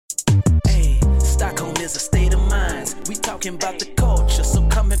Stockholm is a state of mind. We talking about the culture, so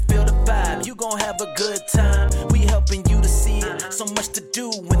come and feel the vibe. You gon' have a good time. We helping you to see it. So much to do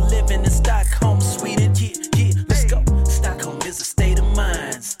when living in Stockholm, Sweden. Yeah, let's go. Stockholm is a state of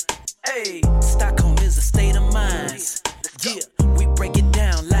mind. Hey, Stockholm is a state of mind. Yeah, we break it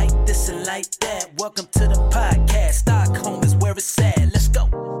down like this and like that. Welcome to the podcast. Stockholm is where it's at. Let's go.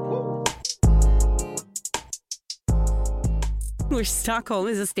 Where Stockholm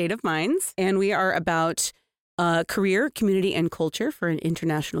is a state of minds, and we are about career, community, and culture for an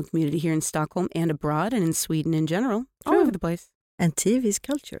international community here in Stockholm and abroad and in Sweden in general, all over the place. And TV's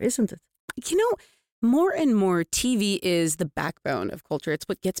culture, isn't it? You know, more and more TV is the backbone of culture. It's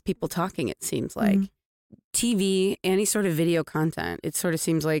what gets people talking, it seems like. TV, any sort of video content, it sort of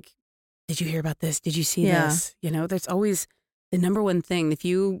seems like, did you hear about this? Did you see this? You know, there's always the number one thing. If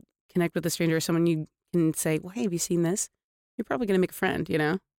you connect with a stranger or someone, you can say, well, hey, have you seen this? You're probably going to make a friend, you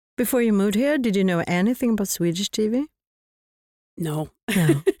know? Before you moved here, did you know anything about Swedish TV? No.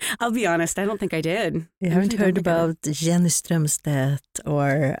 No. I'll be honest, I don't think I did. You haven't heard about Jenny Strömstedt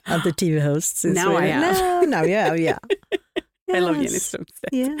or other TV hosts in Now Sweden? I have. No, yeah. I love Jenny Strömstedt.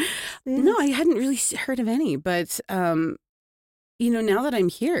 Yes. No, I hadn't really heard of any, but, you know, now that I'm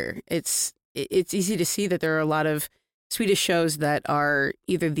here, it's easy to see that there are a lot of Swedish shows that are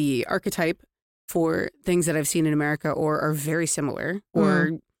either the archetype for things that I've seen in America or are very similar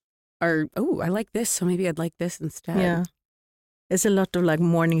or are, I like this, so maybe I'd like this instead. Yeah. There's a lot of like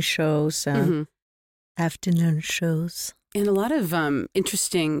morning shows and afternoon shows. And a lot of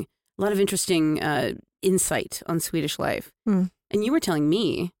interesting insight on Swedish life. And you were telling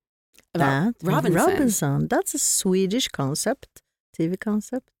me about Robinson. That's a Swedish concept, TV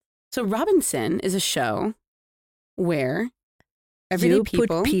concept. So Robinson is a show where everyday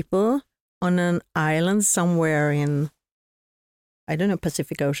put people on an island somewhere in, I don't know,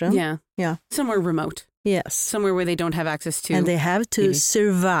 Pacific Ocean. Yeah. Somewhere remote. Yes. Somewhere where they don't have access to. And they have to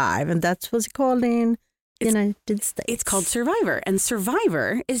survive. And that's what's called in the United States. It's called Survivor. And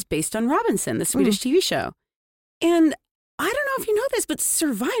Survivor is based on Robinson, the Swedish TV show. And I don't know if you know this, but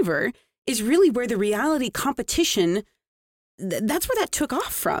Survivor is really where the reality competition, that's where that took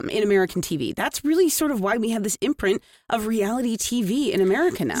off from in American TV. That's really sort of why we have this imprint of reality TV in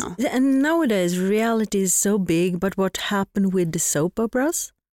America now. And nowadays, reality is so big, but what happened with the soap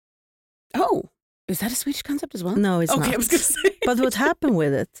operas? Oh, is that a Swedish concept as well? No, it's not. Okay, I was going to say. But what happened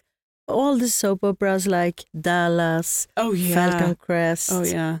with it? All the soap operas like Dallas, Falcon Crest, all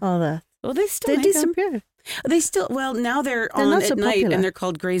that. Well, they disappeared. They still, now they're on not at so night popular. and they're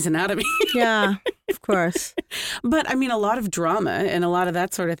called Grey's Anatomy. Yeah, of course. But I mean, a lot of drama and a lot of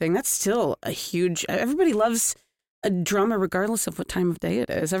that sort of thing, that's still a huge, everybody loves a drama regardless of what time of day it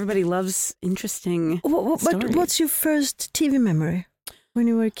is. Everybody loves interesting stories. But what's your first TV memory when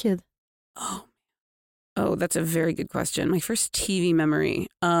you were a kid? Oh, that's a very good question. My first TV memory.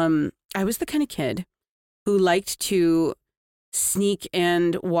 I was the kind of kid who liked to sneak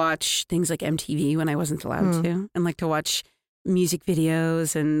and watch things like MTV when I wasn't allowed to, and like to watch music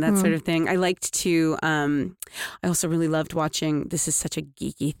videos and that sort of thing. I liked to, I also really loved watching, this is such a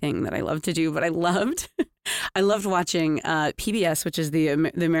geeky thing that I love to do, but I loved watching PBS, which is the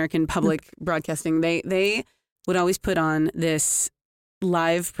American Public Broadcasting. They would always put on this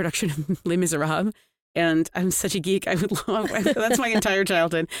live production of Les Miserables. And I'm such a geek. I would love, that's my entire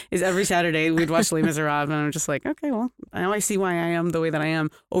childhood, is every Saturday we'd watch Les Miserables. And I'm just like, okay, well, now I see why I am the way that I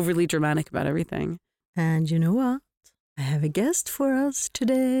am, overly dramatic about everything. And you know what? I have a guest for us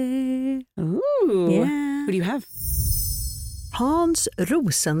today. Ooh. Yeah. Who do you have? Hans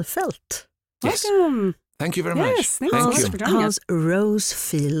Rosenfeldt. Yes. Welcome. Thank you very much. Yes, thanks Thank so much you. for joining us. Hans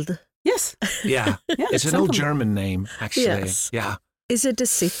Rosenfeldt. Yes. Yeah. It's an old German name, actually. Yes. Yeah. Is it a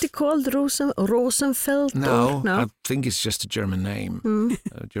city called Rosenfeldt? No, No, I think it's just a German name,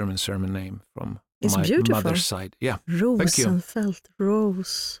 a German German name from It's my beautiful. mother's side. Yeah. Rosenfeldt.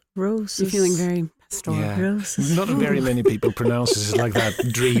 Roses. You're feeling very pastoral. Yeah. Roses. Not very many people pronounce it like that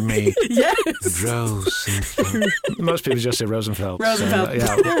dreamy. Yes. Rosenfeld. Most people just say Rosenfeld. Rosenfeld.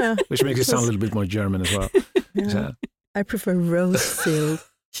 Yeah. Which makes it sound a little bit more German as well. Yeah. So, I prefer rose-filled.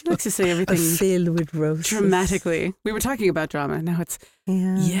 She likes to say everything Filled with roses. dramatically. We were talking about drama. Now it's,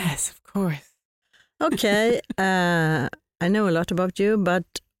 yes, of course. Okay. I know a lot about you, but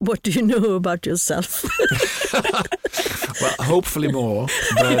what do you know about yourself? well, hopefully more,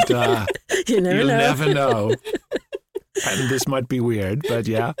 but you'll never know. And this might be weird, but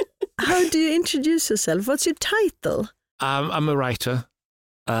yeah. How do you introduce yourself? What's your title? I'm a writer,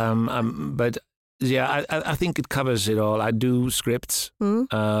 but yeah, I think it covers it all. I do scripts.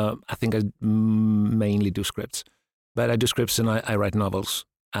 I think I mainly do scripts, but I do scripts and I write novels.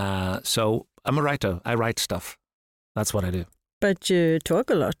 So I'm a writer. I write stuff. That's what I do. But you talk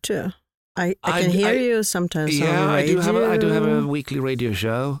a lot too. I can hear you sometimes on radio. I do have a weekly radio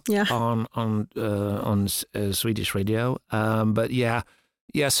show Yeah. on Swedish radio. But yeah.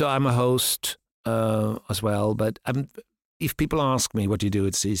 So I'm a host as well. But if people ask me what do you do,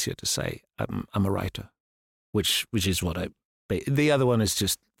 it's easier to say I'm a writer, which is what I. The other one is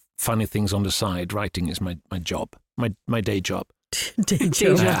just funny things on the side. Writing is my job, my day job. Day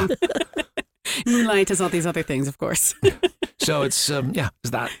job. Moonlight is all these other things, of course. So it's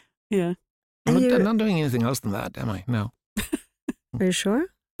it's that. Yeah. I'm not doing anything else than that, am I? No. Are you sure?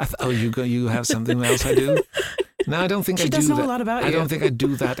 You have something else I do? No, I don't think I do that. She does know a lot about you. I don't think I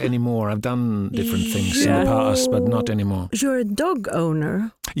do that anymore. I've done different things in the past, but not anymore. You're a dog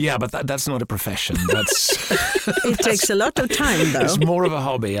owner. Yeah, but that's not a profession. It takes a lot of time, though. It's more of a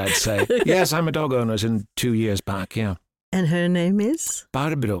hobby, I'd say. Yes, I'm a dog owner since 2 years back, yeah. And her name is?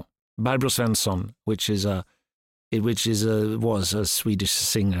 Barbro Svensson, which was a Swedish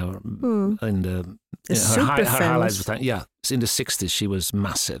singer in the her highlights. Yeah, in the 60s she was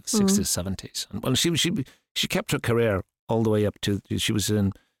massive, 60s, 70s. And well, she kept her career all the way up to she was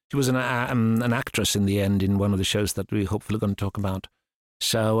an actress in the end in one of the shows that we're hopefully going to talk about.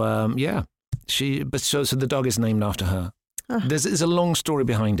 So so the dog is named after her. There's a long story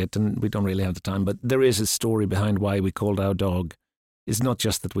behind it, and we don't really have the time, but there is a story behind why we called our dog. It's not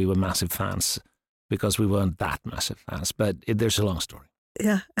just that we were massive fans, because we weren't that massive fans, but there's a long story.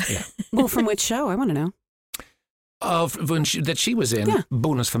 Yeah. Well, from which show? I want to know. When she was in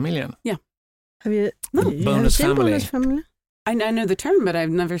Bonus Familjen. Yeah. Have you Bonus seen Family? Bonus Family? I know the term, but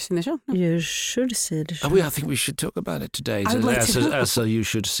I've never seen the show. No. You should see the show. I think we should talk about it today. I would like as a you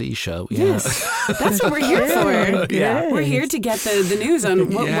should see show. Yeah. Yes, that's what we're here for. Yeah. We're here to get the news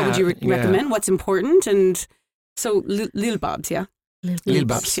on what would you recommend, what's important, and so Lill-Babs, yeah.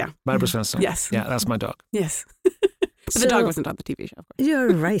 Lill-Babs, yeah. Barbro Svensson. Yes. Yeah, that's my dog. Yes. But the dog wasn't on the TV show, of course.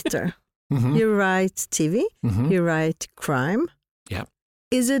 You're a writer. You write TV. You write crime. Yeah.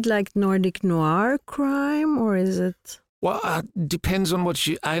 Is it like Nordic noir crime, or is it? Well, depends on what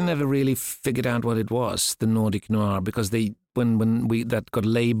I never really figured out what it was, the Nordic noir, because when that got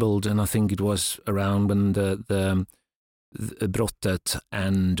labeled, and I think it was around when the Brottet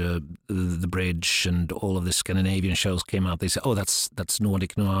and the Bridge and all of the Scandinavian shows came out. They said, "Oh, that's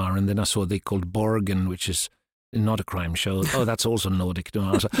Nordic noir," and then I saw they called Borgen, which is not a crime show. Oh, that's also Nordic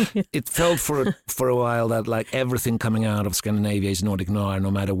noir. So it felt for a while that like everything coming out of Scandinavia is Nordic noir,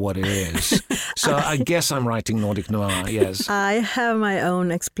 no matter what it is. So I guess I'm writing Nordic noir. Yes, I have my own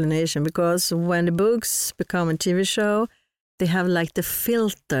explanation, because when the books become a TV show, they have like the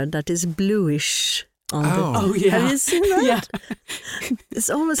filter that is bluish. Oh, yeah. Have you seen that? Yeah. It's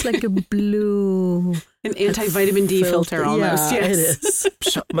almost like a blue... An anti-vitamin D filter almost, yeah, yes. It is.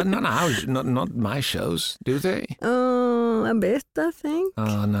 So, but not my shows, do they? A bit, I think.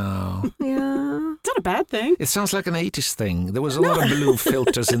 Oh, no. Yeah. It's not a bad thing. It sounds like an 80s thing. There was a lot of blue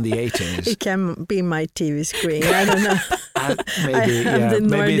filters in the 80s. It can be my TV screen. I don't know. Maybe, I have the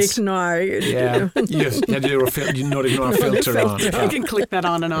Nordic noir. Yeah, yes, you had your Nordic noir filter on. You can click that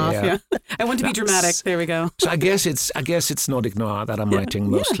on and off. Yeah. I want to be dramatic. There we go. So I guess it's Nordic noir that I'm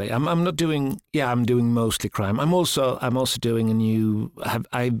writing mostly. I'm not doing. Yeah, I'm doing mostly crime. I'm also doing a new.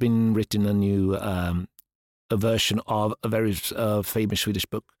 I've been written a new a version of a very famous Swedish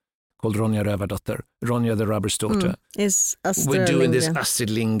book called Ronja Rövardotter, Ronja the Robber's Daughter. Is we're doing this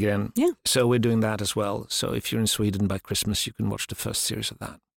Astrid Lindgren. Yeah. So we're doing that as well. So if you're in Sweden by Christmas, you can watch the first series of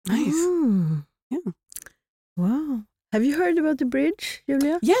that. Nice. Yeah. Wow. Have you heard about the bridge,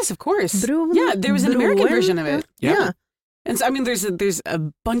 Julia? Yes, of course. Yeah, there was an American version of it. Yeah. And so, I mean, there's a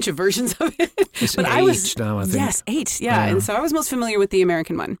bunch of versions of it. It's but 8 now, I think. Yes, 8. Yeah. And so I was most familiar with the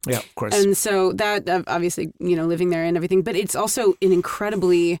American one. Yeah, of course. And so that, obviously, living there and everything, but it's also an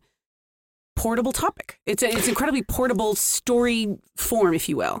incredibly portable topic. It's incredibly portable story form, if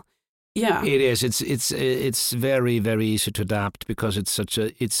you will. Yeah, it is. It's very, very easy to adapt because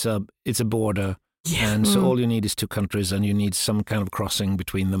it's a border, and so all you need is 2 countries, and you need some kind of crossing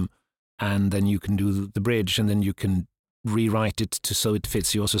between them, and then you can do the bridge, and then you can rewrite it so it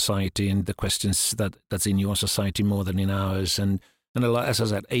fits your society and the questions that's in your society more than in ours, and a lot, as I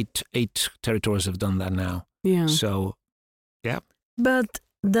said, 8 territories have done that now. Yeah. So, yeah. But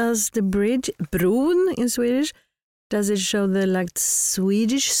does the bridge, bron in Swedish, does it show the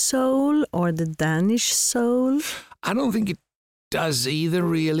Swedish soul or the Danish soul? I don't think it does either,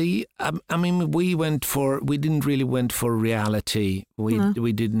 really. I mean, we didn't really went for reality. We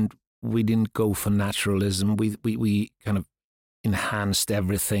didn't go for naturalism. We kind of enhanced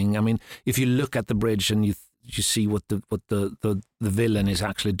everything. I mean, if you look at the bridge and you see what the villain is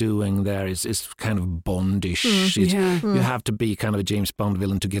actually doing there is kind of Bondish. You have to be kind of a James Bond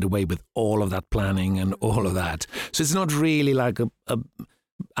villain to get away with all of that planning and all of that. So it's not really like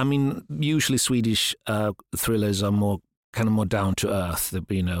I mean, usually Swedish thrillers are more down to earth.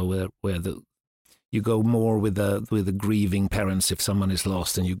 You know, where you go more with the grieving parents if someone is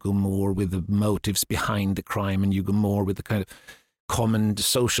lost, and you go more with the motives behind the crime, and you go more with the kind of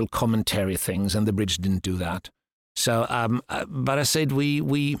social commentary things. And The Bridge didn't do that. So, but I said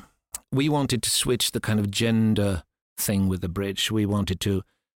we wanted to switch the kind of gender thing with The Bridge. We wanted to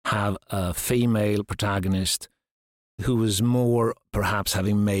have a female protagonist who was more perhaps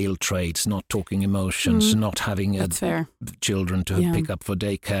having male traits, not talking emotions, not having children to pick up for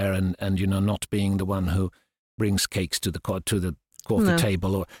daycare, and you know, not being the one who brings cakes to the coffee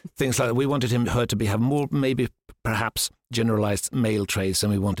table or things like that. We wanted her to have more, maybe perhaps generalized male traits,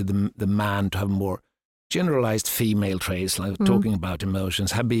 and we wanted the man to have more generalized female traits, like talking about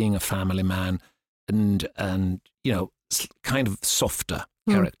emotions, being a family man, and you know, kind of softer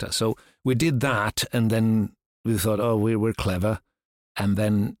character. So we did that, and then we thought, oh, we're clever. And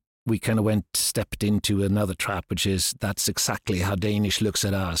then we kind of stepped into another trap, which is that's exactly how Danish looks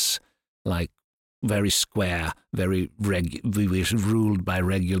at us, like very square, we were ruled by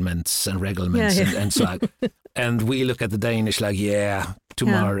regulations and so like, and we look at the Danish like,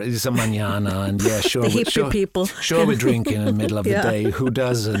 tomorrow is a mañana, and sure we're drinking in the middle of the day. Who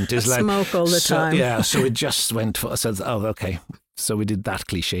doesn't? It's like smoke all the time. Yeah, so we just went for, okay. So we did that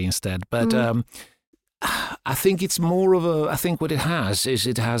cliche instead. But I think it's more of I think what it has is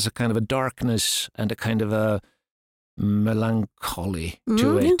it has a kind of a darkness and a kind of a melancholy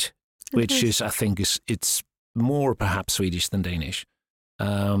to it, which is, I think, it's more perhaps Swedish than Danish.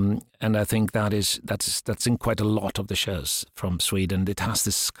 And I think that's in quite a lot of the shows from Sweden. It has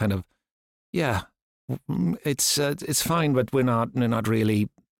this kind of, it's fine, but we're not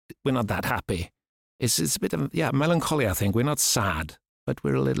that happy. It's a bit of, melancholy, I think. We're not sad, but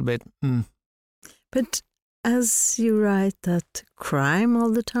we're a little bit, But as you write that crime all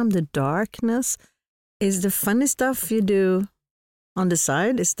the time, the darkness, is the funny stuff you do on the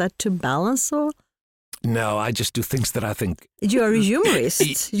side, is that to balance all? No, I just do things that I think... You're a humorist.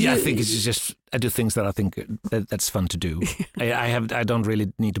 I think it's just, I do things that I think that's fun to do. I don't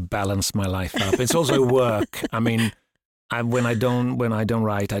really need to balance my life up. It's also work. I mean, when I don't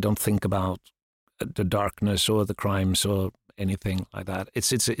write, I don't think about the darkness or the crimes or anything like that.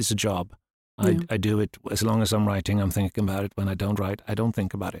 It's a job. I do it as long as I'm writing. I'm thinking about it. When I don't write, I don't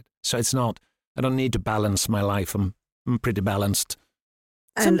think about it. So it's not. I don't need to balance my life. I'm pretty balanced.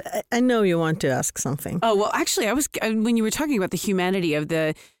 And I know you want to ask something. Oh, well, actually, when you were talking about the humanity of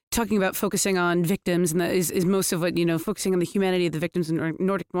talking about focusing on victims, and that is most of what, focusing on the humanity of the victims in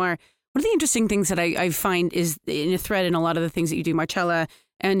Nordic noir. One of the interesting things that I find is in a thread in a lot of the things that you do, Marcella,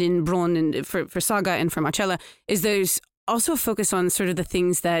 and in Bron, and for Saga and for Marcella, is there's also a focus on sort of the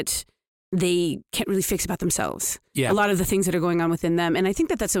things that they can't really fix about themselves. Yeah. A lot of the things that are going on within them. And I think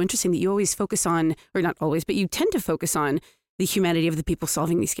that that's so interesting that you always focus on, or not always, but you tend to focus on the humanity of the people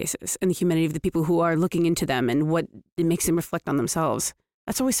solving these cases and the humanity of the people who are looking into them and what it makes them reflect on themselves.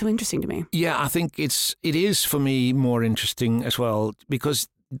 That's always so interesting to me. Yeah, I think it is for me more interesting as well, because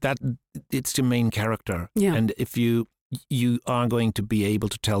it's your main character. Yeah. And if you are going to be able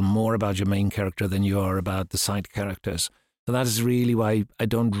to tell more about your main character than you are about the side characters. So that is really why I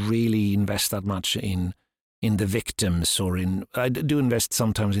don't really invest that much in the victims, I do invest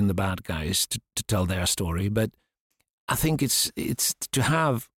sometimes in the bad guys to tell their story, but I think it's to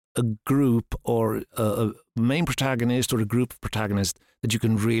have a group or a main protagonist or a group of protagonists that you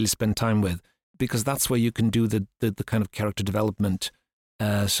can really spend time with, because that's where you can do the kind of character development.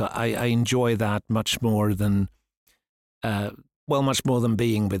 So I enjoy that much more than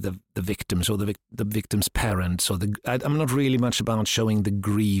being with the victims or the victim's parents. Or I'm not really much about showing the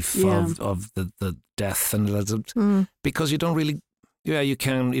grief of the death, and because you don't really, you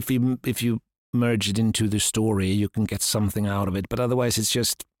can, if you merge it into the story, you can get something out of it. But otherwise,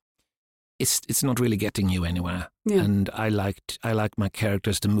 it's not really getting you anywhere. Yeah. And I like my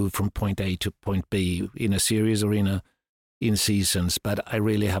characters to move from point A to point B in a series or in seasons. But I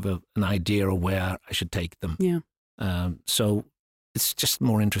really have an idea of where I should take them. Yeah. So it's just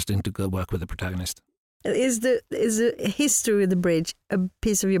more interesting to go work with the protagonist. Is the history of the Bridge a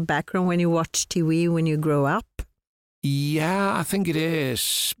piece of your background when you watch TV when you grow up? Yeah, I think it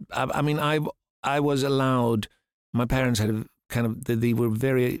is. I mean, I was allowed. My parents had they were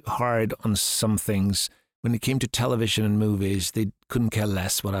very hard on some things. When it came to television and movies, they couldn't care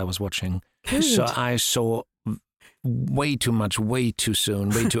less what I was watching. Good. So I saw way too much, way too soon,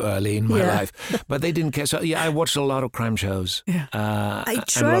 way too early in my life. But they didn't care. So I watched a lot of crime shows. Yeah. I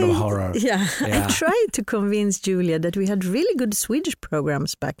tried, and a lot of horror. Yeah, I tried to convince Julia that we had really good Swedish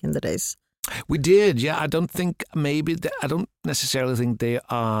programs back in the days. We did, yeah. I don't necessarily think they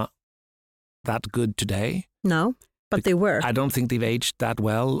are that good today. No, but they were. I don't think they've aged that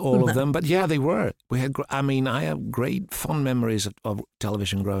well, all of them. But yeah, they were. I have great fond memories of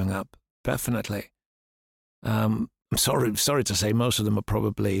television growing up. Definitely. I'm sorry to say, most of them are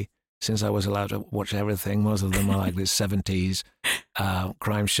probably, since I was allowed to watch everything, most of them are like the 70s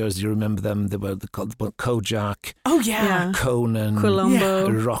crime shows. Do you remember them? They were called Kojak. Oh, yeah. Conan. Columbo.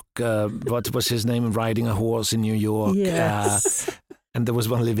 Rock, what was his name? Riding a Horse in New York. Yes. And there was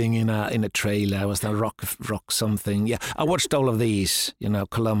one living in a trailer. Was that rock something? Yeah, I watched all of these.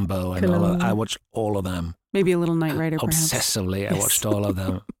 Columbo and all of, I watched all of them. Maybe a little Knight Rider, perhaps. Obsessively, I watched all of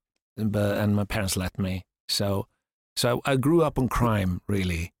them, and my parents let me. So I grew up on crime,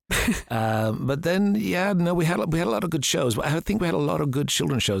 really. But then, we had a lot of good shows. I think we had a lot of good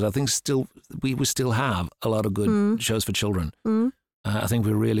children's shows. I think we still have a lot of good shows for children. I think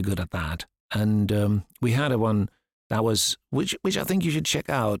we're really good at that. And we had one that was which I think you should check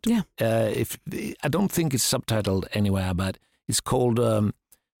out. Yeah. If I don't think it's subtitled anywhere, but it's called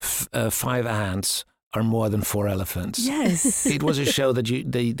 5 Ants Are More Than 4 Elephants. Yes. It was a show that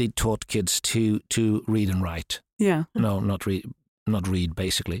they taught kids to read and write. Yeah. No, not read,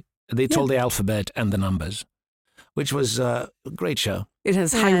 basically. They told the alphabet and the numbers, which was a great show. It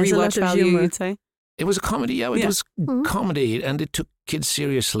has high rewatch value, you'd say? It was a comedy, yeah. It was comedy, and it took kids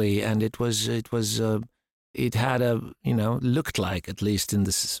seriously, and it had looked like, at least in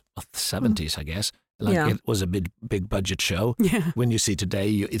the 70s, I guess, like it was a big budget show. Yeah. When you see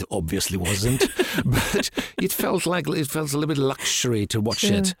today, it obviously wasn't, but it felt a little bit luxury to watch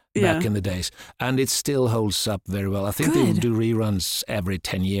it back in the days, and it still holds up very well. I think they do reruns every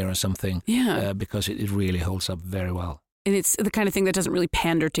 10 years or something. Yeah, because it really holds up very well. And it's the kind of thing that doesn't really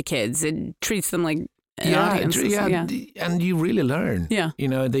pander to kids. It treats them like an audience. Yeah, and you really learn. Yeah,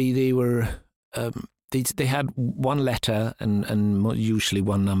 they were. They had one letter and usually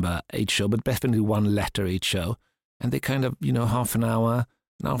one number each show, but definitely one letter each show. And they kind of, half an hour.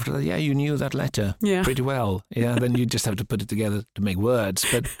 And after that, you knew that letter pretty well. Yeah, then you just have to put it together to make words.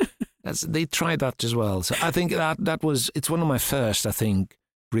 But they tried that as well. So I think it's one of my first, I think,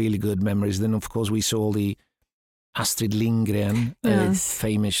 really good memories. Then, of course, we saw the Astrid Lindgren,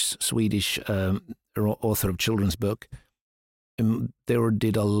 famous Swedish author of children's book. They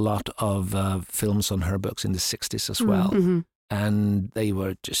did a lot of films on her books in the 60s as well. Mm-hmm. And they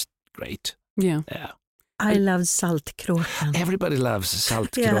were just great. Yeah. I loved Saltkråkan. Everybody loves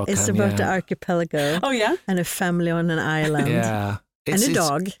Saltkråkan. Yeah, it's about the archipelago. Oh, yeah? And a family on an island. Yeah. And a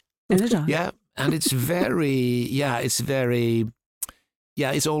dog. Yeah, and it's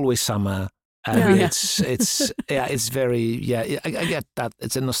it's always summer. It's very, I get that.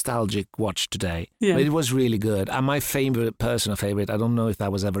 It's a nostalgic watch today. Yeah. But it was really good. And my personal favorite, I don't know if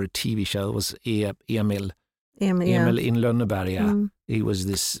that was ever a TV show, was Emil in Lönneberga. He was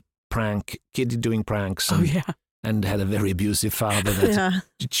this kid doing pranks. And had a very abusive father that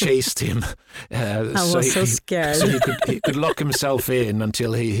chased him. I was so scared. So he could lock himself in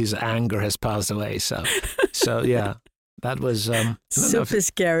until his anger has passed away. So yeah. That was super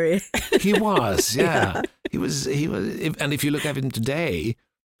scary. He was, yeah. He was, and if you look at him today,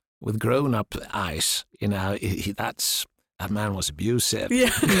 with grown-up eyes, that man was abusive.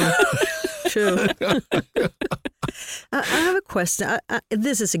 Yeah, true. I have a question.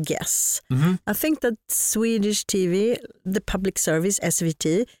 This is a guess. Mm-hmm. I think that Swedish TV, the public service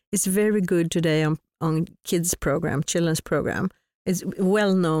SVT, is very good today on kids' program, children's program. It's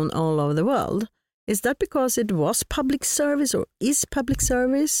well known all over the world. Is that because it was public service or is public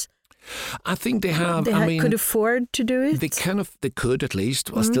service? I think they have. Could afford to do it. They could at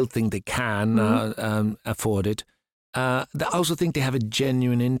least. I still think they can afford it. I also think they have a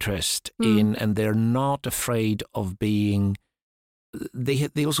genuine interest in, and they're not afraid of being.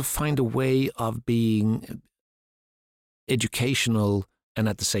 They also find a way of being educational and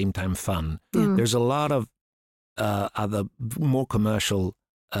at the same time fun. There's a lot of other more commercial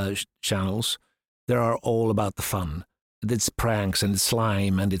channels. They are all about the fun. It's pranks and it's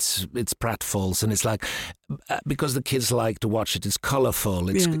slime and it's pratfalls, and it's like, because the kids like to watch it, it's colorful,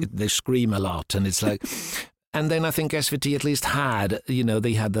 they scream a lot, and it's like, and then I think SVT at least had,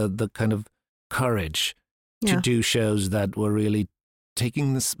 they had the kind of courage to do shows that were really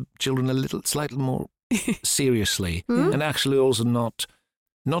taking the children slightly more seriously, and actually also not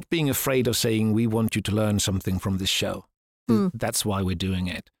being afraid of saying, we want you to learn something from this show. That's why we're doing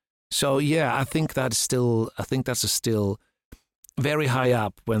it. So I think that's still very high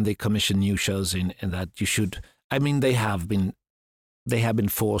up when they commission new shows in that you should. I mean, they have been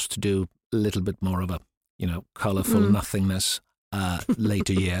forced to do a little bit more of a colorful nothingness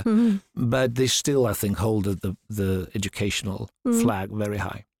later year, but they still, I think, hold the educational flag very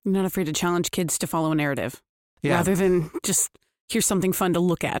high. I'm not afraid to challenge kids to follow a narrative rather than just here's something fun to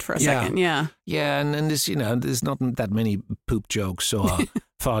look at for a second. Yeah. Yeah, and there's there's not that many poop jokes or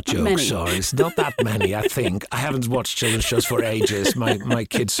fart jokes, or it's not that many. I think I haven't watched children's shows for ages. My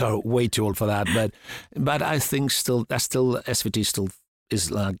kids are way too old for that, but I think still SVT still is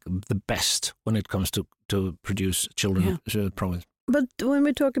like the best when it comes to produce children programs. But when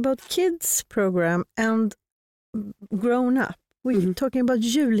we talk about kids program and grown up, we're talking about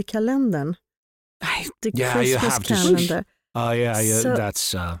julkalendern. The Christmas calendar. Oh So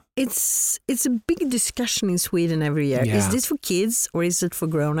that's it's a big discussion in Sweden every year. Yeah. Is this for kids or is it for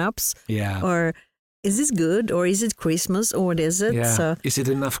grown-ups? Yeah. Or is this good or is it Christmas or what is it? Yeah. So, is it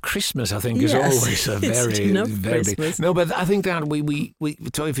enough Christmas? I think is always a very big. No, but I think that we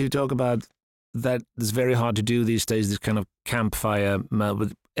talk, if you talk about that, it's very hard to do these days. This kind of campfire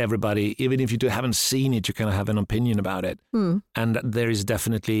with everybody, even if you haven't seen it, you kind of have an opinion about it. And there is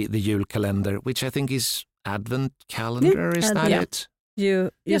definitely the julkalender, which I think is Advent calendar. Is that it?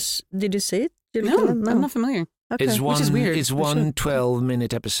 Yes. Did you see it? No, I'm not familiar. Okay. Which is weird. It's one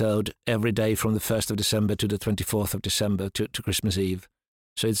 12-minute episode every day from the 1st of December to the 24th of December to Christmas Eve.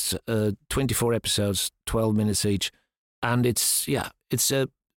 So it's 24 episodes, 12 minutes each. And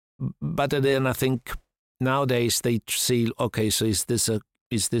but then I think nowadays they see, okay, so is this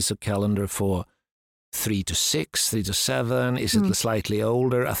a calendar for 3 to 6, 3 to 7? Is it slightly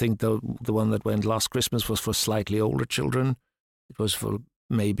older? I think the one that went last Christmas was for slightly older children. It was for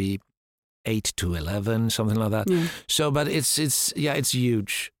maybe 8 to 11, something like that. Yeah. So, but it's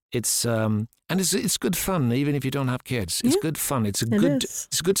huge. It's and it's good fun, even if you don't have kids. It's good fun. It's a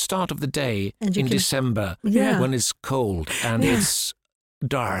good start of the day in December when it's cold and it's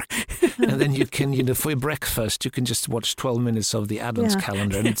dark, and then you can, for your breakfast, you can just watch 12 minutes of the Advent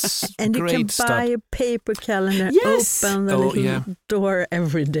calendar, and it's and great you can buy a paper calendar, open the little door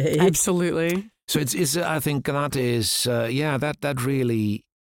every day. Absolutely. So it's I think that is that really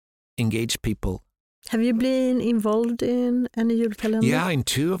engage people. Have you been involved in any julkalender? Yeah, in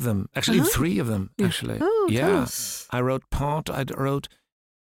 2 of them, actually, in 3 of them, actually. Oh, yeah. I wrote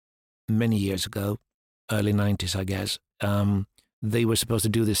many years ago, early 90s, I guess. They were supposed to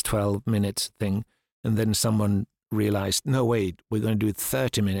do this 12 minutes thing, and then someone realized, no, wait, we're going to do it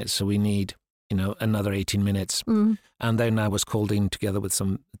 30 minutes, so we need, another 18 minutes. And then I was called in together with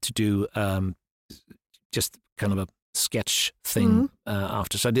to do just kind of a sketch thing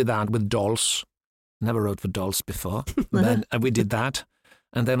after. So I did that with dolls. Never wrote for dolls before. Then we did that.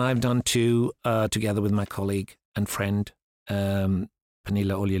 And then I've done 2 together with my colleague and friend, Pernilla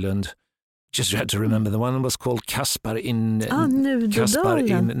Oljelund. Just had to remember, the one was called Kaspar in Now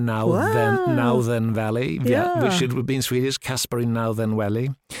Then Valley. Yeah. Which would be in Swedish, Kaspar in Now Then Valley.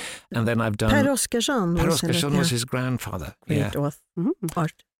 And then I've done Per Oskarsson was his grandfather. Great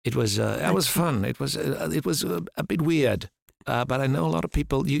art. It was fun. It was a bit weird. But I know a lot of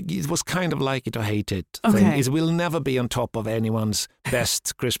people, it was kind of like it or hate it. Okay. It will never be on top of anyone's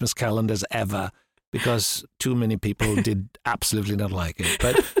best Christmas calendars ever, because too many people did absolutely not like it.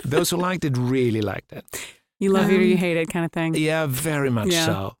 But those who liked it really liked it. You love it or you hate it kind of thing. Yeah, very much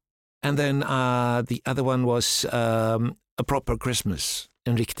so. And then the other one was A Proper Christmas,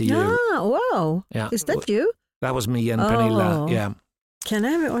 En riktig jul. Ah, wow. Yeah. Is that you? That was me and Pernilla. Yeah. Can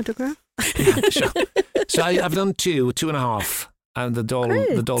I have an autograph? Yeah, sure. So I've done 2.5, and the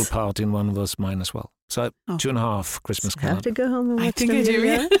doll part in one was mine as well. So 2.5 Christmas calendar. I have to go home and watch I think I do.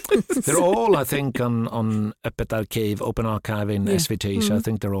 Yeah. They're all, I think, on Öppet Archiv, Open Archive in SVT. So I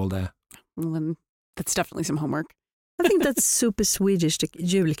think they're all there. Well, then that's definitely some homework. I think that's super Swedish, the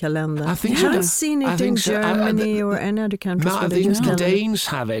julkalender. I think I haven't seen it in Germany or any other countries. No, I think the Danes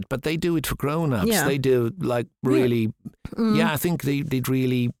have it, but they do it for grown-ups. Yeah. They do really. Yeah, I think they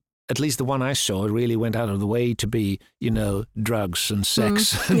really. At least the one I saw really went out of the way to be, drugs and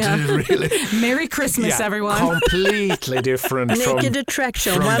sex. Really, Merry Christmas, everyone. Completely different. Naked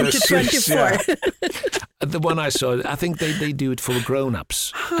Attraction, 1 to 24. The one I saw, I think they do it for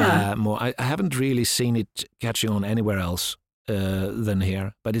grown-ups more. I haven't really seen it catching on anywhere else than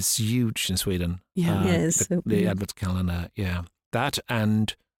here, but it's huge in Sweden. Yeah, yes. The Advent calendar, that,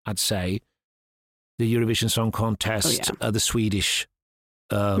 and I'd say the Eurovision Song Contest, the Swedish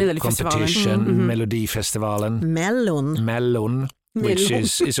competition, Melodifestivalen. Mellon. which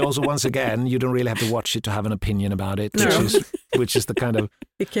is also, once again, you don't really have to watch it to have an opinion about it, which is the kind of...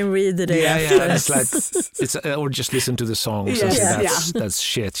 You can read the day after. Yeah, it's like, or just listen to the songs and say that's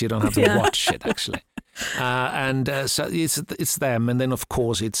shit. You don't have to watch it, actually. So it's them. And then, of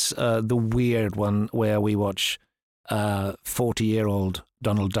course, it's the weird one where we watch 40-year-old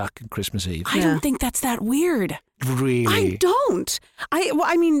Donald Duck on Christmas Eve. I don't think that's that weird. Really? I don't.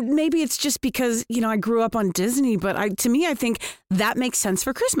 I mean, maybe it's just because, I grew up on Disney, but to me, I think that makes sense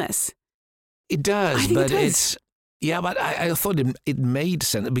for Christmas. It does, but it's... Yeah, but I thought it made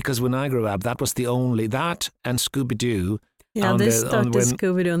sense because when I grew up, that was the only... That and Scooby-Doo... Yeah, they started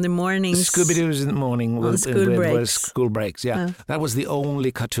Scooby-Doo in the mornings. Scooby-Doo's in the morning with school breaks. Yeah, that was the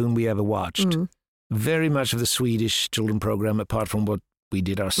only cartoon we ever watched. Very much of the Swedish children program, apart from what we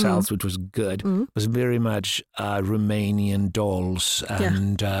did ourselves, which was good, was very much Romanian dolls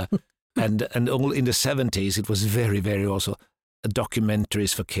and all in the 70s. It was very, very also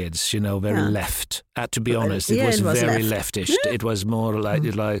documentaries for kids. Very left. To be honest, it was very leftish. Yeah. It was more like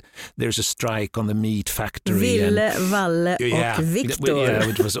there's a strike on the meat factory. Ville, Valle, och Victor. Yeah,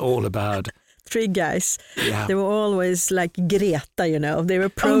 which was all about. 3 guys. Yeah. They were always like Greta, They were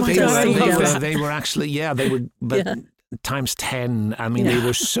protesting. They were actually, they were, but times 10. I mean, they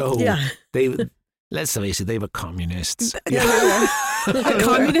were so, let's face it, they were communists.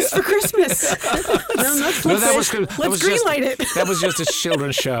 Communists for Christmas. That was good. Let's greenlight it. That was just a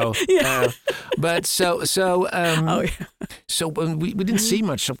children's show. But so when we didn't see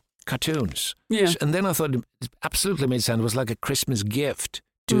much of cartoons. Yeah. And then I thought it absolutely made sense. It was like a Christmas gift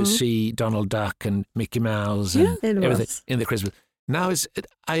to see Donald Duck and Mickey Mouse and everything in the Christmas. Now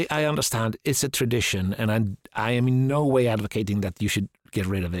I understand it's a tradition, and I am in no way advocating that you should get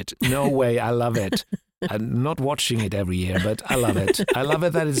rid of it. No way. I love it. I'm not watching it every year, but I love it. I love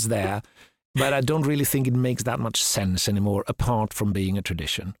it that it's there, but I don't really think it makes that much sense anymore, apart from being a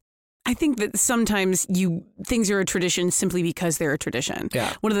tradition. I think that sometimes things are a tradition simply because they're a tradition.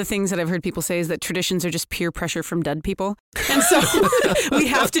 Yeah. One of the things that I've heard people say is that traditions are just peer pressure from dead people. And so we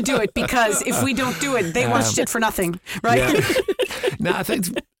have to do it because if we don't do it, they watched it for nothing, right? Yeah. No, I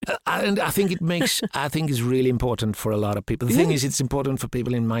think it's really important for a lot of people. The thing is, it's important for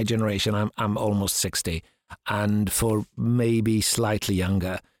people in my generation. I'm almost 60, and for maybe slightly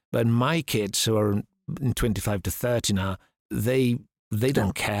younger. But my kids who are in 25 to 30 now, they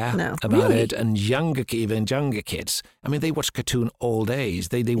don't care about it. And even younger kids, I mean, they watch cartoon all days.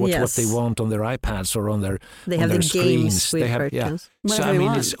 They watch what they want on their iPads or on their screens. They have cartoons. So I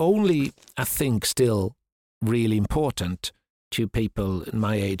mean, it's only, I think, still really important to people in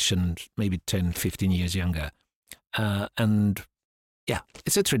my age and maybe 10, 15 years younger. And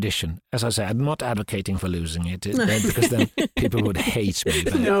it's a tradition. As I say, I'm not advocating for losing it because then people would hate me.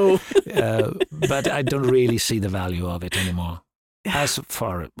 But, but I don't really see the value of it anymore. As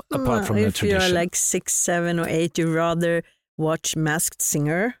far apart from the tradition. If you're like 6, 7 or 8, you rather watch Masked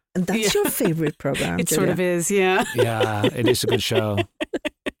Singer. And that's your favorite program. It sort of is, yeah. Yeah, it is a good show.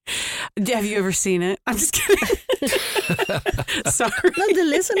 Have you ever seen it? I'm just kidding. Sorry. No, the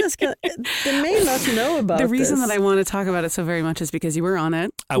listeners they may not know about the reason that I want to talk about it so very much is because you were on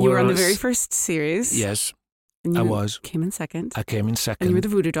it. You were on the very first series. Yes, and I was. Came in second. I came in second. And you were the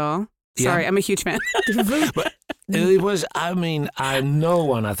voodoo doll. Sorry, I'm a huge fan. But it was, I mean, no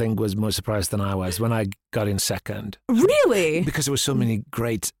one, I think, was more surprised than I was when I got in second. Really? Because there were so many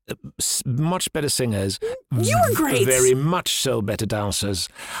great, much better singers. You were great. Very much so better dancers.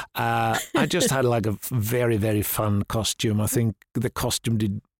 I just had like a very, very fun costume. I think the costume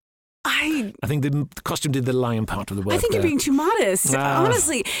did... I think the costume did the lion part of the work. I think you're being too modest.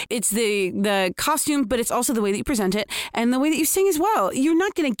 Honestly, it's the costume, but it's also the way that you present it and the way that you sing as well. You're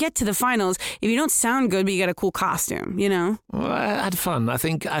not going to get to the finals if you don't sound good, but you got a cool costume, Well, I had fun. I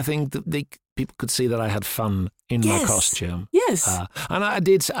think people could see that I had fun in my costume. Yes. And I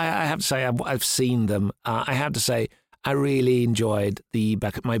did. I have to say, I've seen them. I have to say, I really enjoyed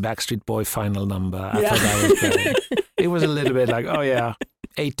my Backstreet Boy final number. I thought that was great. It was a little bit like,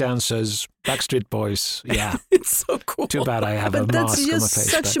 8 dancers, Backstreet Boys. Yeah. It's so cool. Too bad I have a mask on my face. But that's just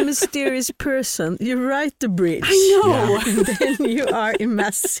such a mysterious person. You write the bridge. I know. Yeah. And then you are a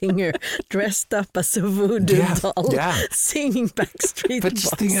Masked Singer dressed up as a voodoo doll singing Backstreet Boys. But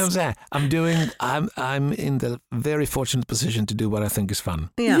the thing is that I'm in the very fortunate position to do what I think is fun.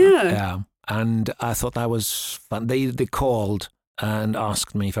 Yeah. And I thought that was fun. They called and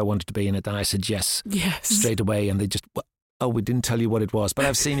asked me if I wanted to be in it, and I said yes straight away. And they just... we didn't tell you what it was. But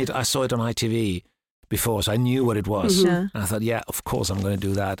I've seen it. I saw it on ITV before, so I knew what it was. Mm-hmm. And I thought, of course I'm going to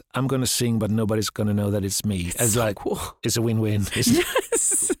do that. I'm going to sing, but nobody's going to know that it's me. It's like, cool. It's a win-win.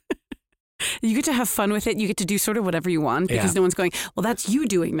 Yes. You get to have fun with it. You get to do sort of whatever you want because no one's going, well, that's you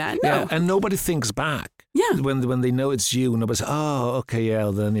doing that. No. Yeah, and nobody thinks back. Yeah. When they know it's you, nobody says, oh, okay,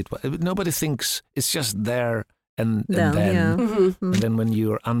 yeah, then nobody thinks. It's just there. And then, and then when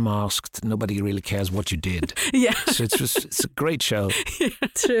you're unmasked, nobody really cares what you did. Yeah. So it's a great show. Yeah.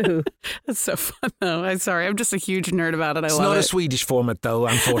 True. That's so fun, though. I'm sorry. I'm just a huge nerd about it. It's love not it. a Swedish format, though,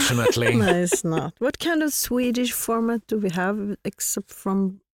 unfortunately. No, it's not. What kind of Swedish format do we have except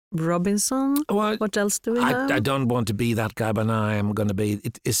from Robinson? Well, what else do we have? I don't want to be that guy, but I am going to be.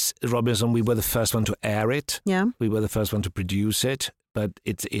 It is Robinson. We were the first one to air it. Yeah. We were the first one to produce it. But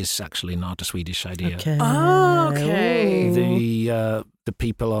it is actually not a Swedish idea. Okay. Oh, okay. The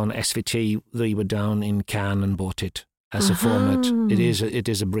people on SVT, they were down in Cannes and bought it as a format. It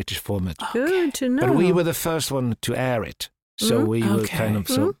is a British format. Good to know. But we were the first one to air it, so we were kind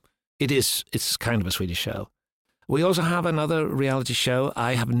of it's kind of a Swedish show. We also have another reality show.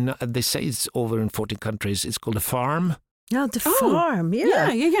 They say it's over in 14 countries. It's called The Farm. Yeah, the farm.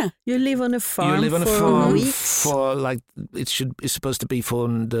 Yeah. You live on a farm. You live on a farm weeks. for like it's supposed to be for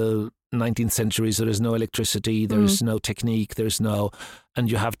the 19th century. So there's no electricity, there's no technique, and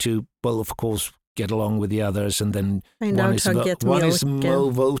you have to, well, of course, get along with the others, and then one is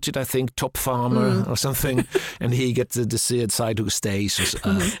voted, I think, top farmer or something, and he gets to decide who stays.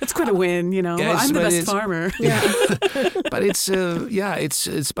 It's quite a win, you know. Yeah, I'm the best farmer. Yeah, but it's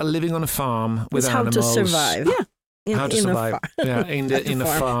about living on a farm with animals. How to survive. Yeah. How to survive? In a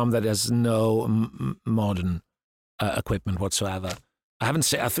farm that has no modern equipment whatsoever. I haven't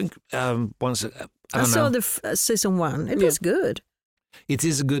seen. I think once I saw the season 1. It was good. It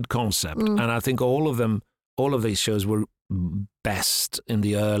is a good concept, and I think all of these shows were best in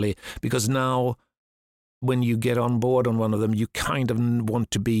the early, because now when you get on board on one of them, you kind of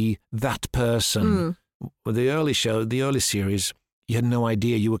want to be that person. With the early series, you had no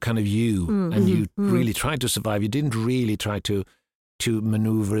idea. You were kind of you, and you really tried to survive. You didn't really try to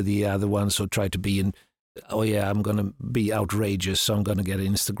maneuver the other ones or try to be in. Oh yeah, I'm going to be outrageous, so I'm going to get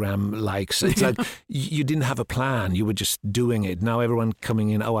Instagram likes. It's like you didn't have a plan. You were just doing it. Now everyone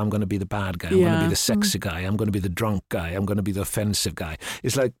coming in, oh, I'm going to be the bad guy. I'm going to be the sexy guy. I'm going to be the drunk guy. I'm going to be the offensive guy.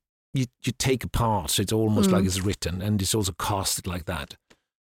 It's like you take a part, so it's almost like it's written, and it's also casted like that.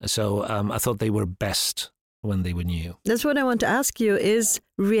 So I thought they were best when they were new. That's what I want to ask you. Is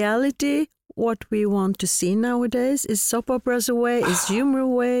reality what we want to see nowadays? Is soap operas a way? Is humor a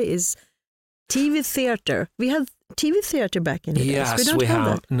way? Is TV theater? We had TV theater back in the days. Yes, we don't have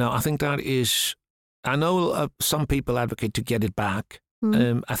that. No, I think that is... I know some people advocate to get it back.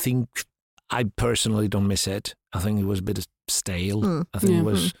 I think I personally don't miss it. I think it was a bit stale. I think it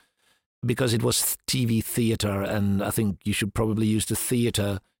was... Because it was TV theater, and I think you should probably use the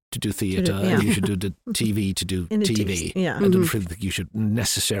theater to do theater, and you should do the TV to do TV. I don't think you should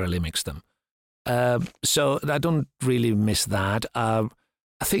necessarily mix them. So I don't really miss that. I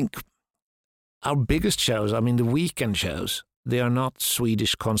think our biggest shows, I mean the weekend shows, they are not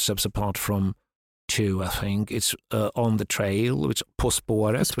Swedish concepts apart from 2, I think. It's On the Trail, which På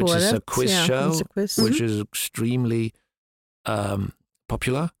Spåret, which is a quiz show, which is extremely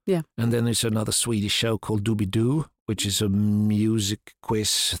popular. Yeah. And then there's another Swedish show called Doobie-Doo, which is a music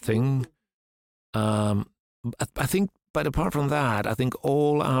quiz thing. I think, but apart from that, I think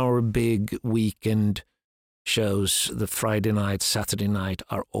all our big weekend shows, the Friday night, Saturday night,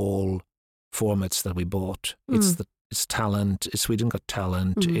 are all formats that we bought. It's Talent, it's Sweden Got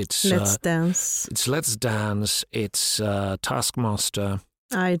Talent, it's Let's Dance. It's Let's Dance, it's Taskmaster.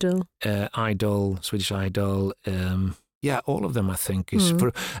 Idol, Swedish Idol. All of them, I think, is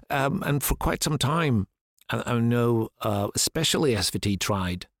for... and for quite some time, I know, especially SVT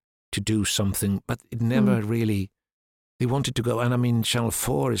tried to do something, but it never really... They wanted to go, and I mean, Channel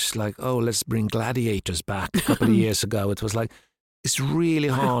 4 is like, oh, let's bring Gladiators back a couple of years ago. It was like, it's really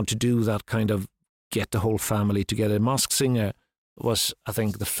hard to do that kind of get the whole family together. Masked Singer was, I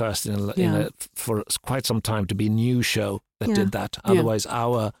think, the first for quite some time to be a new show that did that. Otherwise,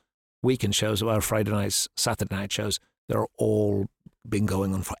 our weekend shows, our Friday nights, Saturday night shows, they're all been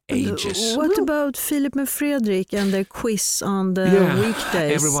going on for ages. What about Philip and Fredrik and their quiz on the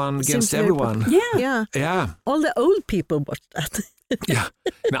weekdays? Everyone against everyone. Yeah. All the old people watched that. Yeah.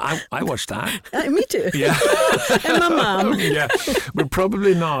 No, I watched that. Me too. Yeah. And my mom. Yeah. We're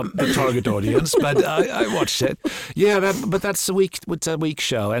probably not the target audience, but I watched it. Yeah, but that's a week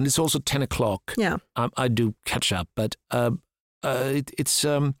show, and it's also 10 o'clock. Yeah. I do catch up, but it's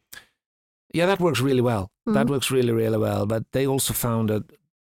that works really well. That works really, really well. But they also found that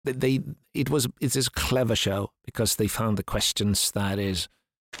it's a clever show because they found the questions that is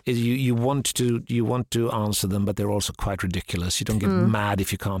you want to answer them, but they're also quite ridiculous. You don't get mad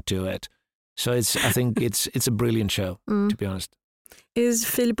if you can't do it. So I think it's a brilliant show, to be honest. Is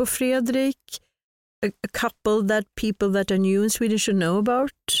Filip och Fredrik a couple that people that are new in Sweden should know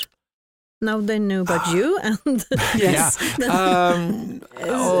about? Now they know about you, and Yes.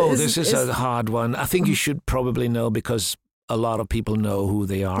 This is a hard one. I think you should probably know because a lot of people know who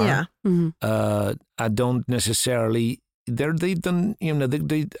they are. Yeah. I don't necessarily. They've done.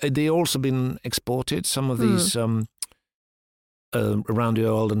 They also been exported. Some of these around the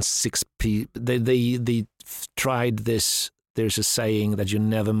world, and 6 people. They tried this. There's a saying that you're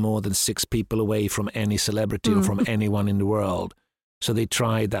never more than 6 people away from any celebrity or from anyone in the world. So they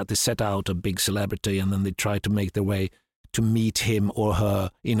tried that. They set out a big celebrity and then they tried to make their way to meet him or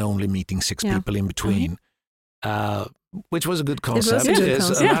her in only meeting 6 people in between, which was a good concept. It was a good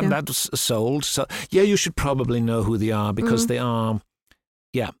concept. That was sold. So you should probably know who they are because they are.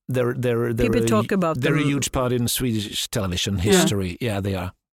 Yeah, they're people talk about they're them. a huge part in Swedish television history. Yeah, they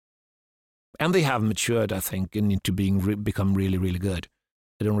are. And they have matured, I think, into become really, really good.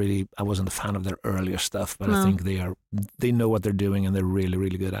 I wasn't a fan of their earlier stuff, but I think they know what they're doing and they're really,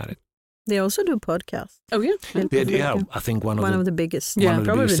 really good at it. They also do podcasts. Oh, yeah. I think one of the biggest. Yeah,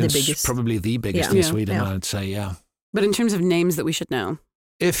 probably the biggest. Probably the biggest in Sweden, I'd say, yeah. But in terms of names that we should know.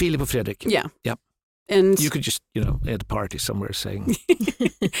 Filip och Fredrik. Yeah. Yep. And you could just, at a party somewhere saying.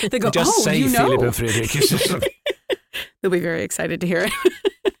 They go, just say Filip and Fredrik. They'll be very excited to hear it.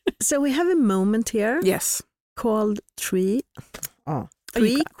 So we have a moment here. Yes. Called three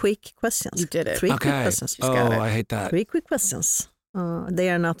quick questions. You did it. 3 quick questions. I hate that. 3 quick questions. They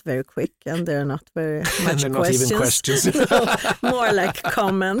are not very quick and they're not very much and they're questions. not even questions. No, more like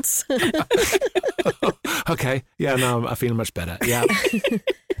comments. Okay. Yeah, now I feel much better. Yeah.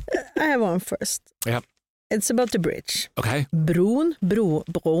 I have one first. Yeah. It's about the bridge. Okay. Bron.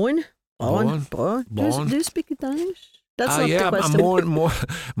 Born. Do you speak Danish? That's not the question. I'm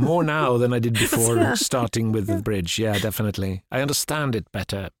more now than I did before starting with the bridge. Yeah, definitely. I understand it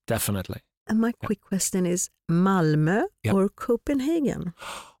better, definitely. And my quick question is Malmö or Copenhagen?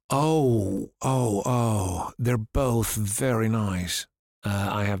 Oh. They're both very nice,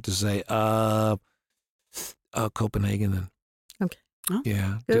 I have to say. Copenhagen then. Okay. Oh,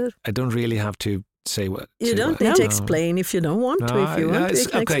 yeah. good. I don't really have to say what. You don't need to explain if you don't want to. If you want to, you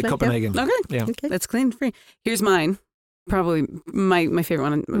can explain. Copenhagen. Yeah. Okay. Yeah. Okay. That's clean free. Here's mine. Probably my favorite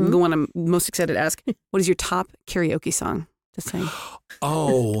one, the one I'm most excited to ask. What is your top karaoke song? Just saying.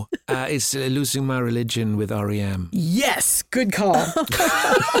 It's Losing My Religion with R.E.M. Yes, good call.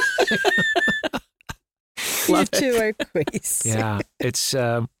 You two are crazy. Yeah, it's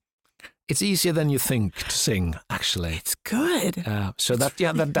easier than you think to sing. Actually, it's good. So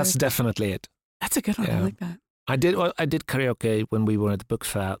that's definitely it. That's a good one. Yeah. I like that. I did karaoke when we were at the book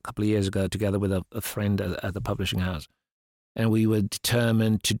fair a couple of years ago together with a friend at the publishing house. And we were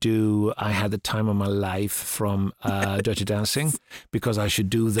determined to do I Had the Time of My Life from Dirty Dancing because I should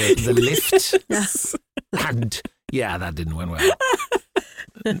do the lift. Yes. And that didn't went well.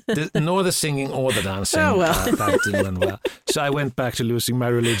 Nor the singing or the dancing. Oh, well. That didn't went well. So I went back to Losing My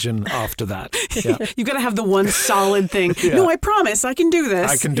Religion after that. Yeah. You've got to have the one solid thing. Yeah. No, I promise I can do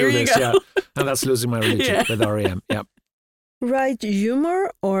this. I can do this, yeah. And that's Losing My Religion with R.E.M. Yeah. Write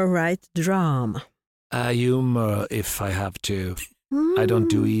humor or write drama? Humor, if I have to. I don't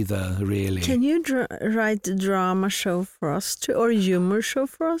do either, really. Can you write a drama show for us too, or a humor show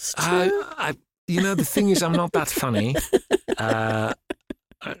for us too? The thing is, I'm not that funny,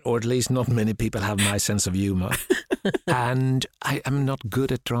 or at least not many people have my sense of humor, and I am not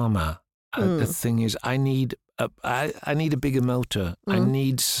good at drama. The thing is, I need a bigger motor. I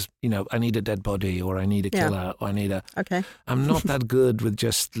need a dead body, or I need a killer, or I need a. Okay. I'm not that good with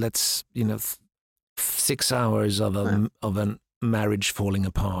just 6 hours of a marriage falling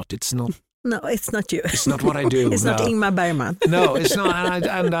apart. It's not. No, it's not you. It's not what I do. It's not Ingmar Bergman. No, it's not.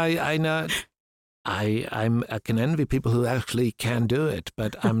 And I know. I can envy people who actually can do it,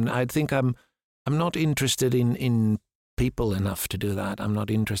 but I think I'm not interested in people enough to do that. I'm not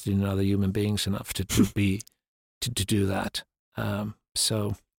interested in other human beings enough to do that.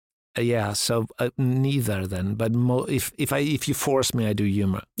 So neither then. But if you force me, I do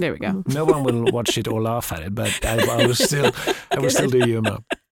humor. There we go. No one will watch it or laugh at it, but I will still do humor.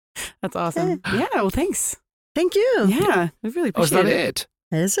 That's awesome. Yeah. Well, thanks. Thank you. Yeah, we really appreciate it. Was that it?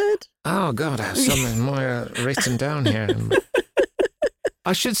 Is it? Oh God, I have something more written down here.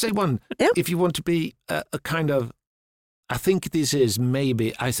 I should say one. Yep. If you want to be a kind of, I think this is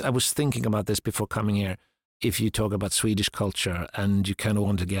maybe. I was thinking about this before coming here. If you talk about Swedish culture and you kind of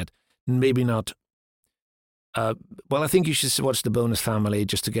want to get maybe not. I think you should watch The Bonus Family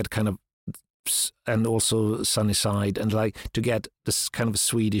just to get kind of, and also Sunnyside, and to get this kind of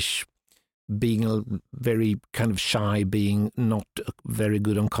Swedish being very kind of shy, being not very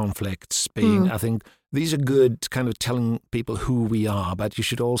good on conflicts, being, I think these are good kind of telling people who we are, but you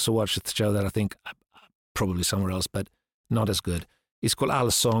should also watch the show that I think probably somewhere else, but not as good. It's called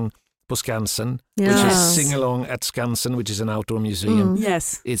Allsång på Skansen, which is Sing Along at Skansen, which is an outdoor museum.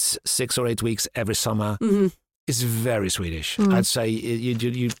 Yes. It's 6 or 8 weeks every summer. It's very Swedish. I'd say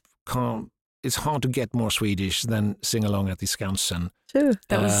you can't, it's hard to get more Swedish than Sing Along at the Skansen. True.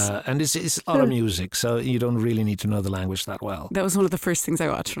 And it's a lot of music, so you don't really need to know the language that well. That was one of the first things I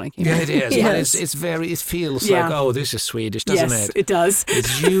watched when I came. Yeah, here. it is. Yes. But it's very. It feels like, oh, this is Swedish, doesn't yes, it? It does.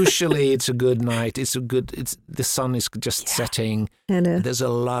 It's usually it's a good night. It's the sun is just setting. There's a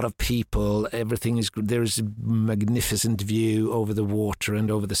lot of people. Everything is good. There is a magnificent view over the water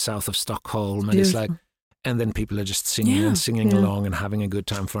and over the south of Stockholm, and it's like, and then people are just singing and singing along and having a good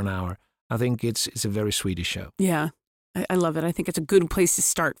time for an hour. I think it's a very Swedish show. Yeah. I love it. I think it's a good place to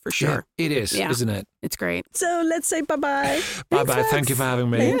start for sure. Yeah, it is, isn't it? It's great. So let's say bye-bye. Bye-bye. Thank you for having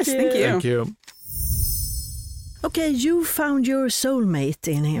me. Yes, thank you. Thank you. Okay, you found your soulmate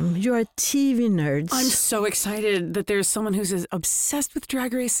in him. You are TV nerds. I'm so excited that there's someone who's as obsessed with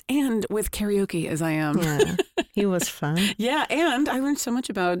Drag Race and with karaoke as I am. Yeah, he was fun. Yeah, and I learned so much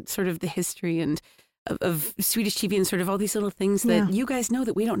about sort of the history and of Swedish TV and sort of all these little things that you guys know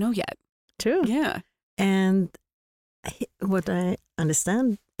that we don't know yet. True. Yeah. And what I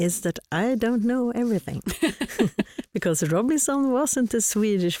understand is that I don't know everything. Because Robinson wasn't a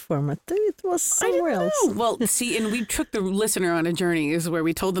Swedish format. It was somewhere else. Well, see, and we took the listener on a journey is where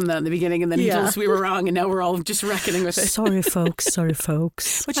we told them that in the beginning, and then he told us we were wrong, and now we're all just reckoning with it. Sorry,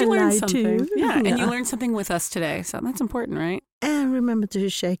 folks. But you learned something. Yeah, and you learned something with us today, so that's important, right? And remember to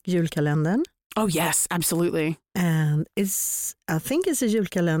check julkalendern. Oh, yes, absolutely. And I think it's a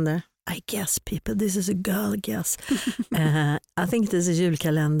julkalender. I guess, people, this is a girl guess. I think there's a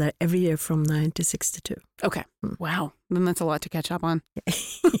julkalender every year from 1962. Okay. Wow. Then that's a lot to catch up on.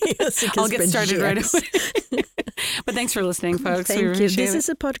 Yes, I'll get started right away. But thanks for listening, folks. Thank you. This is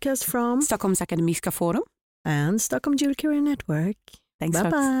a podcast from Stockholms Akademiska Forum and Stockholm Julcareer Network. Thanks, Bye-bye.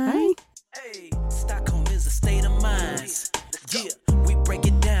 folks. Bye. Hey, Stockholm is a state of mind. Yeah, we break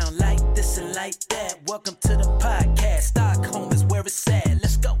it down like this and like that. Welcome to the podcast. Stockholm is where it's at.